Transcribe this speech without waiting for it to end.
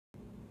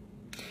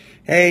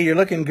Hey, you're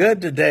looking good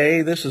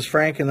today. This is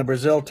Frank in the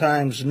Brazil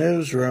Times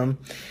newsroom,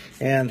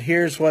 and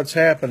here's what's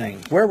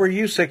happening. Where were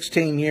you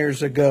 16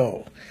 years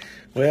ago?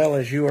 Well,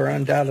 as you are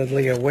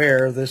undoubtedly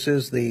aware, this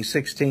is the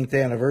 16th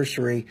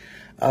anniversary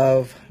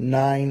of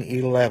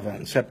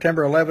 9/11.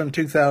 September 11,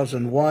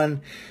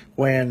 2001,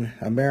 when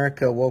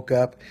America woke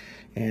up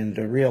and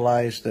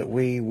realized that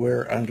we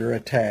were under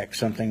attack,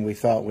 something we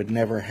thought would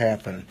never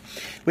happen.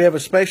 We have a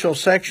special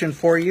section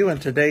for you in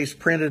today's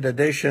printed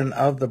edition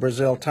of the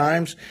Brazil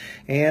Times,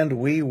 and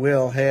we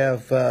will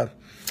have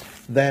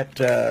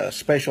that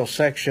special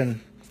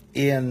section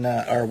in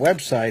our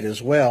website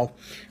as well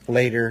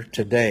later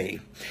today.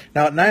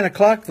 Now, at 9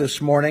 o'clock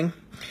this morning,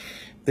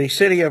 the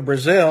city of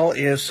Brazil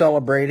is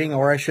celebrating,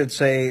 or I should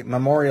say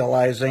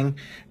memorializing,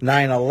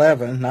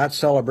 9/11, not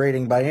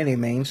celebrating by any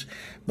means,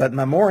 but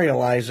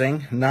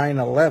memorializing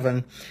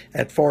 9/11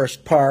 at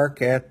Forest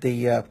Park at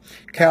the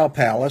Cow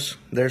Palace.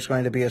 There's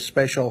going to be a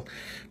special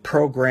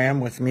program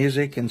with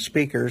music and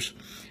speakers,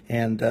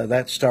 and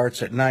that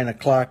starts at 9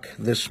 o'clock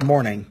this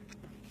morning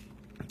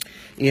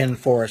in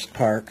Forest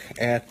Park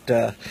at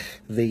the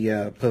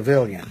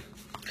pavilion.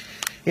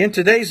 In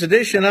today's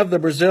edition of the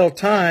Brazil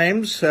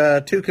Times,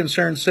 two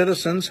concerned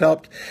citizens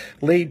helped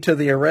lead to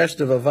the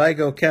arrest of a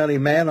Vigo County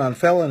man on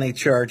felony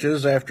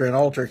charges after an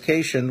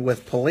altercation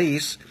with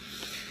police.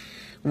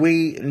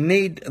 We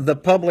need the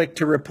public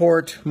to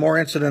report more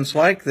incidents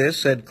like this,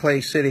 said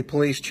Clay City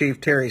Police Chief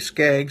Terry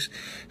Skaggs,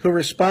 who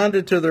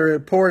responded to the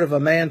report of a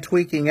man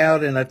tweaking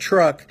out in a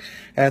truck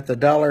at the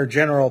Dollar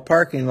General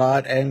parking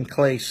lot in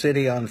Clay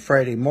City on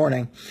Friday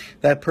morning.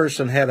 That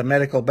person had a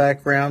medical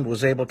background,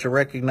 was able to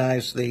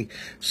recognize the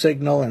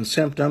signal and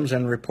symptoms,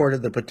 and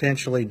reported the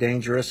potentially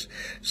dangerous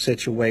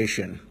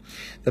situation.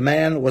 The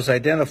man was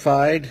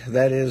identified,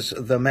 that is,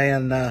 the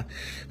man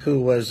who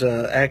was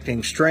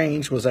acting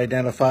strange was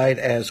identified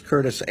as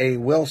Curtis A.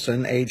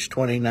 Wilson, age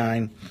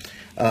 29,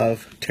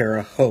 of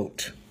Terre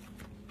Haute.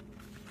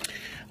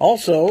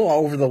 Also,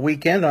 over the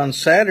weekend on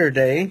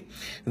Saturday,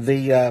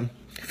 the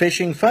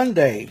Fishing Fun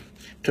Day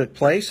took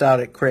place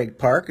out at Craig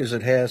Park, as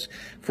it has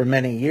for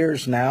many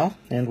years now,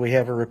 and we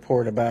have a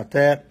report about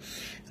that.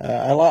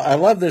 I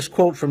love this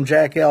quote from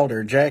Jack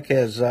Elder. Jack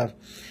has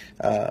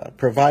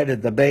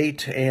provided the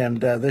bait,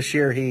 and this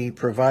year he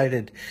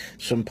provided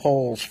some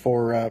poles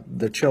for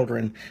the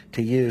children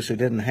to use who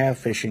didn't have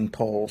fishing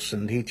poles,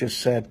 and he just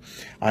said,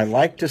 "I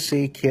like to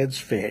see kids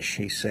fish,"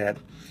 he said.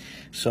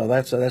 So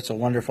that's a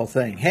wonderful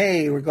thing.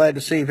 Hey, we're glad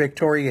to see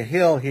Victoria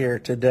Hill here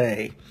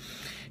today,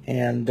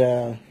 and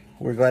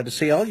we're glad to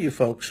see all you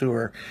folks who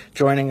are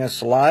joining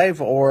us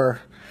live or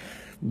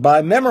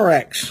by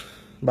Memorex,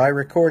 by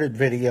recorded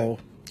video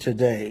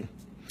today.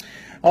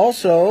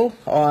 Also,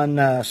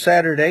 on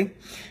Saturday,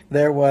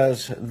 there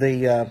was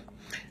the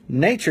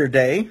Nature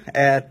Day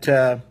at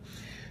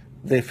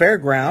the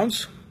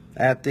fairgrounds,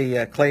 at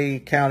the Clay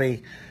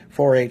County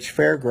 4-H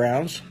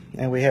Fairgrounds,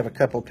 and we have a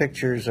couple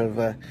pictures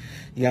of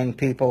young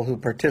people who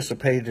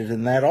participated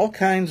in that. All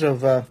kinds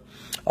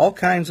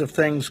of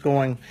things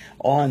going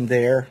on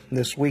there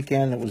this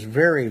weekend. It was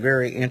very,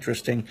 very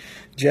interesting.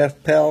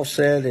 Jeff Pell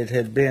said it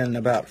had been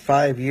about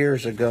 5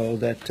 years ago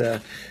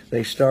that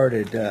they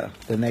started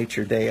the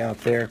Nature Day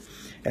out there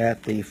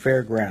at the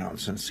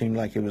fairgrounds, and it seemed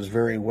like it was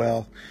very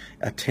well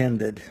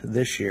attended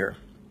this year.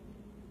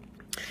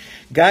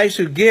 Guys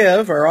Who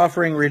Give are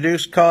offering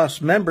reduced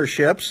cost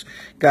memberships.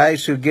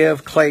 Guys Who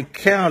Give Clay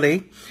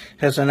County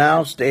has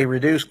announced a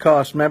reduced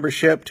cost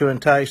membership to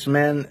entice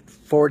men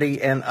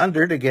 40 and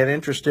under to get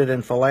interested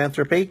in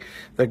philanthropy.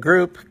 The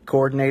group,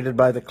 coordinated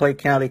by the Clay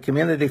County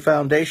Community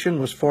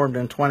Foundation, was formed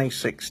in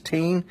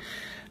 2016.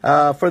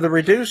 For the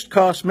reduced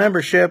cost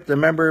membership, the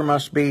member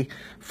must be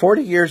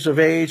 40 years of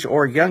age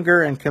or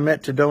younger and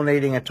commit to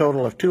donating a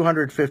total of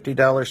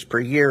 $250 per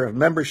year of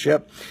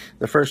membership.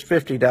 The first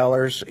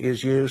 $50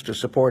 is used to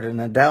support an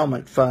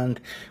endowment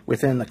fund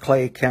within the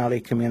Clay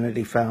County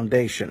Community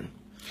Foundation.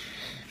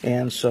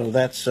 And so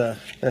that's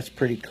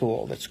pretty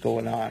cool that's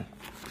going on.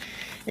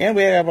 And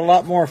we have a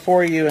lot more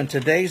for you in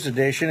today's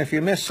edition. If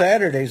you missed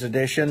Saturday's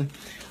edition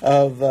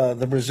of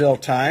the Brazil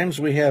Times,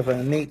 we have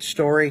a neat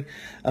story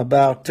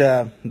about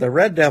the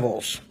Red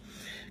Devils,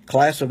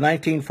 class of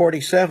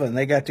 1947.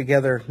 They got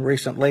together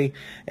recently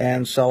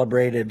and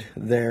celebrated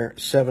their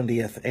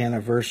 70th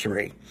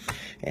anniversary.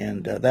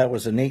 And that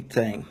was a neat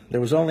thing. There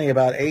was only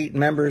about 8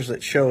 members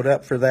that showed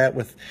up for that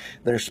with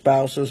their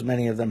spouses.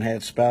 Many of them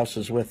had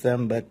spouses with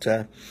them, but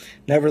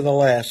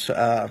nevertheless,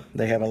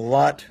 they have a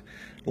lot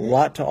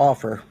to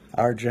offer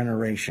our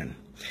generation.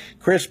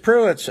 Chris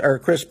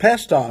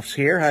Pestoff's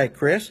here. Hi,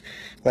 Chris.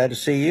 Glad to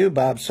see you.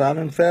 Bob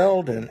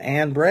Sonnenfeld and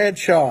Ann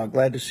Bradshaw.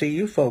 Glad to see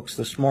you folks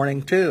this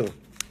morning, too.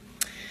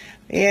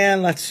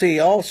 And let's see,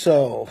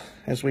 also,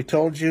 as we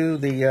told you,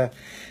 the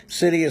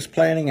city is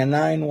planning a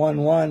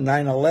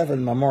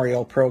 9/11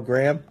 memorial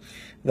program.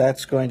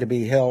 That's going to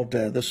be held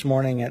this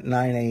morning at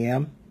 9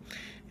 a.m.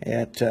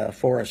 at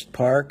Forest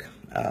Park.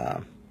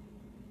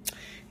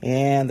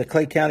 And the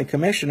Clay County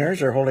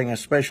Commissioners are holding a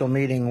special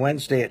meeting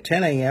Wednesday at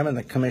 10 a.m. in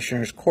the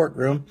Commissioners'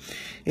 Courtroom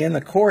in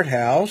the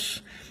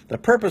courthouse. The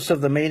purpose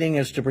of the meeting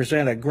is to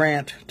present a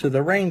grant to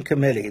the Rain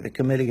Committee. The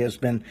committee has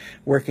been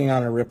working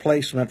on a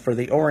replacement for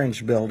the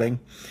Orange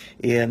Building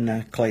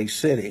in Clay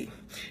City.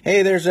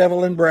 Hey, there's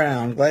Evelyn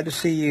Brown. Glad to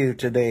see you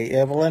today,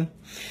 Evelyn.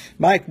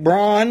 Mike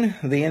Braun,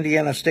 the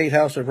Indiana State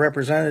House of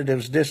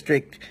Representatives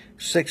District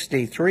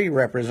 63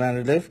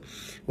 representative,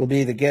 will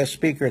be the guest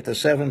speaker at the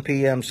 7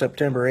 p.m.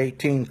 September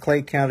 18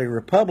 Clay County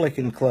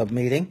Republican Club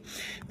meeting.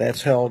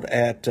 That's held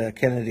at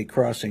Kennedy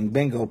Crossing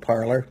Bingo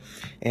Parlor,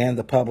 and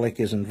the public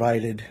is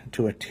invited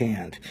to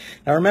attend.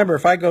 Now remember,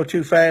 if I go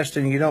too fast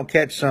and you don't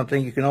catch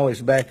something, you can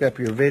always back up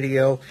your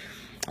video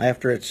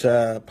after it's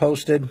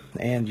posted,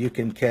 and you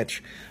can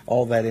catch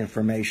all that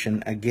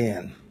information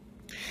again.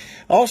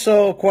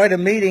 Also, quite a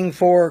meeting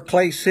for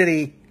Clay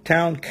City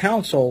Town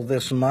Council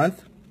this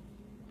month.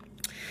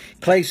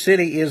 Clay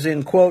City is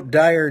in, quote,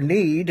 dire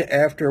need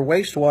after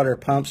wastewater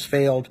pumps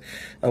failed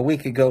a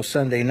week ago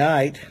Sunday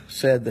night,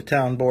 said the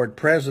town board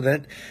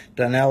president,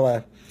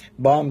 Donella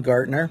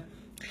Baumgartner,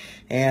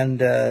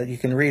 and you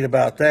can read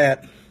about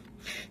that.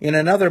 In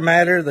another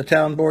matter, the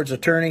town board's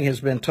attorney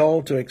has been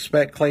told to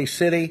expect Clay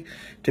City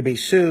to be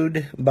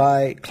sued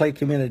by Clay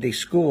Community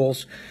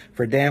Schools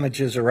for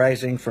damages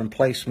arising from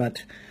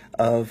placement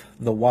of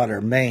the water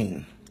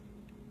main.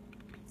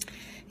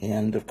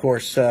 And, of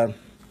course,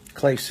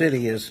 Clay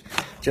City is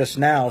just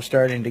now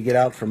starting to get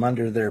out from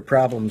under their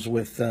problems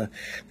with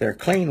their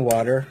clean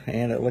water,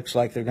 and it looks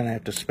like they're going to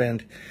have to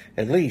spend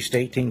at least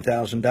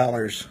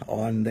 $18,000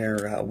 on their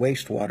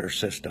wastewater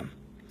system.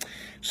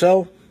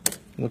 So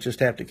we'll just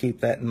have to keep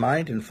that in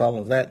mind and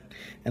follow that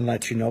and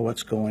let you know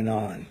what's going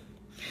on.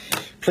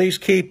 Please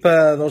keep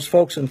those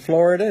folks in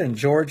Florida and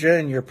Georgia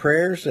in your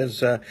prayers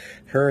as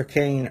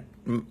Hurricane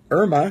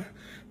Irma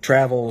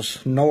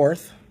travels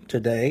north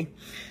today.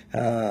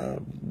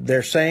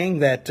 They're saying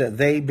that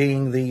they,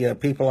 being the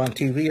people on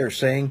TV, are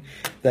saying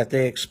that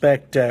they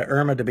expect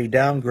Irma to be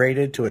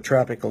downgraded to a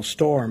tropical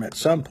storm at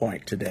some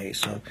point today.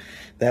 So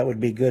that would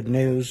be good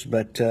news.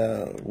 But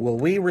will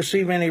we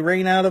receive any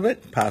rain out of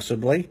it?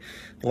 Possibly.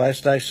 The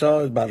last I saw,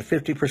 it was about a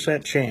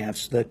 50%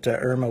 chance that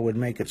Irma would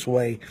make its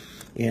way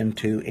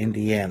into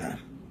Indiana.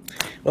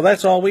 Well,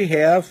 that's all we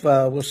have.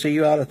 We'll see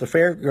you out at the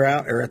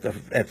fairground, or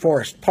at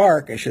Forest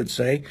Park, I should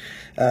say,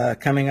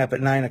 coming up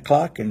at 9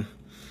 o'clock, and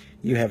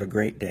you have a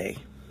great day.